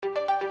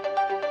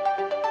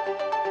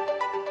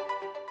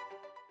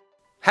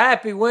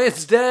Happy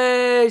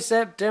Wednesday,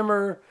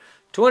 September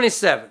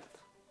 27th.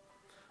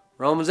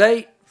 Romans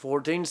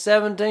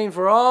 8:14-17.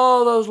 For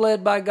all those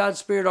led by God's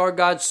Spirit are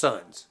God's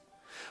sons.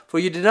 For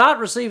you did not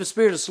receive a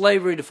spirit of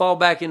slavery to fall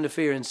back into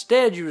fear.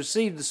 Instead, you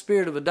received the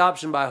spirit of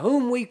adoption by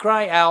whom we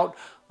cry out,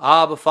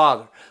 Abba,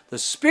 Father. The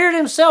Spirit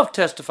Himself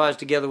testifies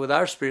together with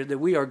our spirit that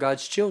we are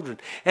God's children.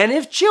 And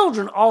if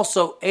children,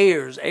 also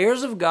heirs,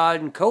 heirs of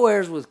God and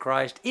co-heirs with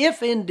Christ,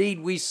 if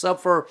indeed we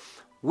suffer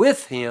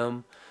with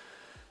Him,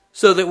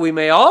 so that we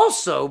may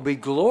also be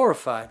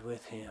glorified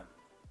with Him.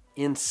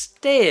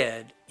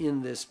 Instead,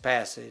 in this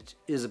passage,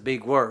 is a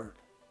big word.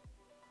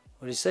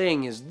 What he's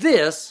saying is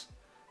this,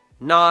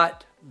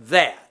 not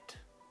that.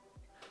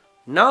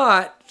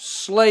 Not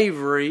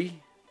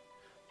slavery,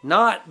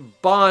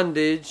 not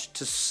bondage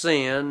to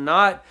sin,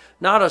 not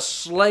a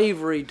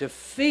slavery to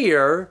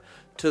fear,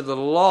 to the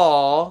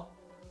law,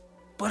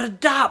 but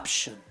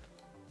adoption.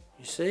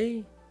 You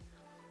see?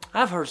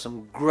 I've heard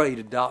some great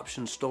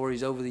adoption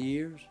stories over the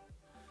years.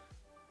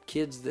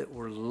 Kids that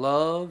were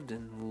loved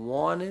and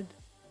wanted.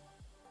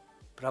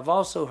 But I've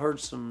also heard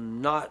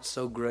some not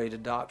so great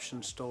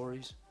adoption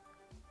stories.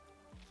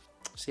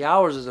 See,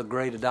 ours is a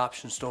great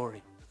adoption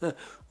story.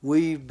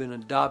 We've been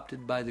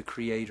adopted by the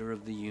Creator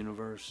of the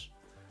universe.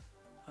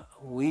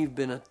 We've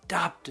been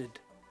adopted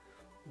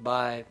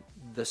by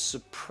the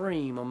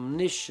supreme,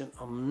 omniscient,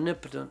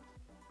 omnipotent,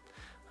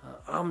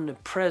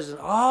 omnipresent,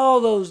 all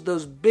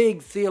those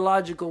big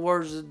theological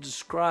words that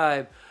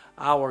describe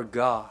our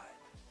God.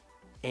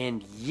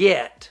 And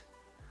yet,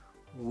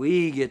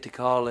 we get to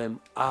call Him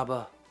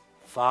Abba,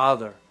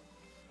 Father.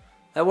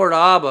 That word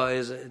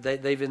Abba,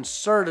 they've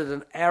inserted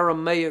an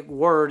Aramaic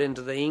word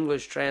into the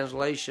English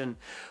translation,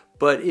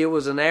 but it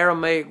was an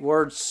Aramaic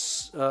word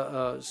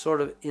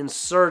sort of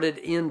inserted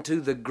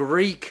into the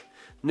Greek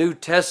New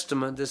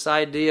Testament. This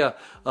idea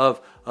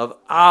of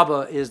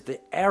Abba is the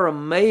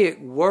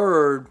Aramaic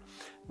word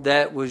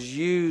that was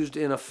used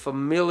in a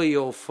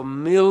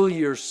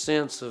familiar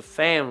sense of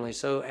family.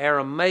 So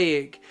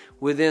Aramaic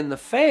within the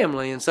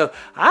family. And so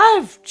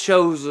I've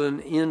chosen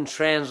in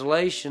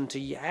translation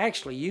to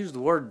actually use the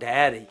word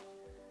daddy.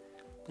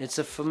 It's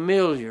a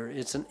familiar,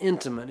 it's an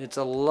intimate, it's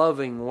a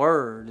loving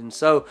word. And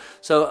so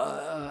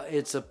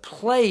it's a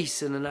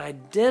place and an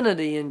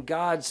identity in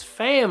God's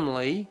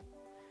family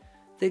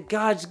that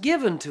God's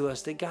given to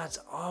us, that God's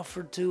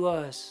offered to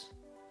us.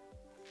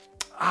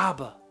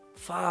 Abba,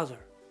 Father.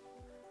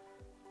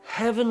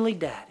 Heavenly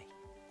Daddy.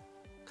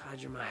 God,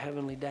 you're my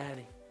heavenly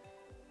daddy.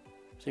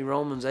 See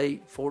Romans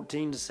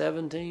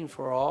 8:14-17.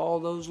 For all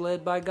those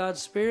led by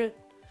God's Spirit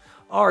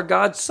are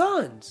God's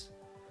sons.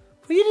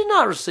 For you did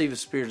not receive a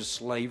spirit of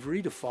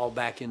slavery to fall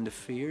back into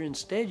fear.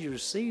 Instead, you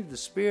received the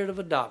spirit of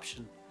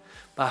adoption,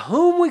 by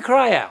whom we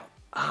cry out,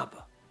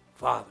 Abba,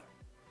 Father.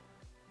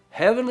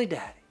 Heavenly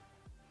Daddy.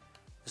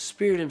 The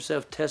Spirit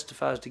Himself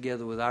testifies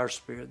together with our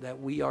spirit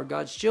that we are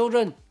God's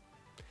children.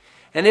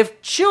 And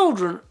if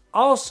children,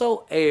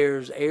 also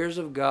heirs, heirs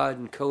of God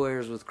and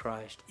co-heirs with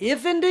Christ,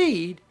 if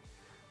indeed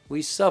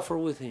we suffer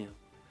with Him,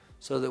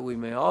 so that we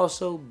may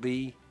also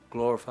be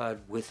glorified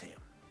with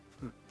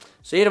Him.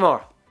 See you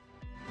tomorrow.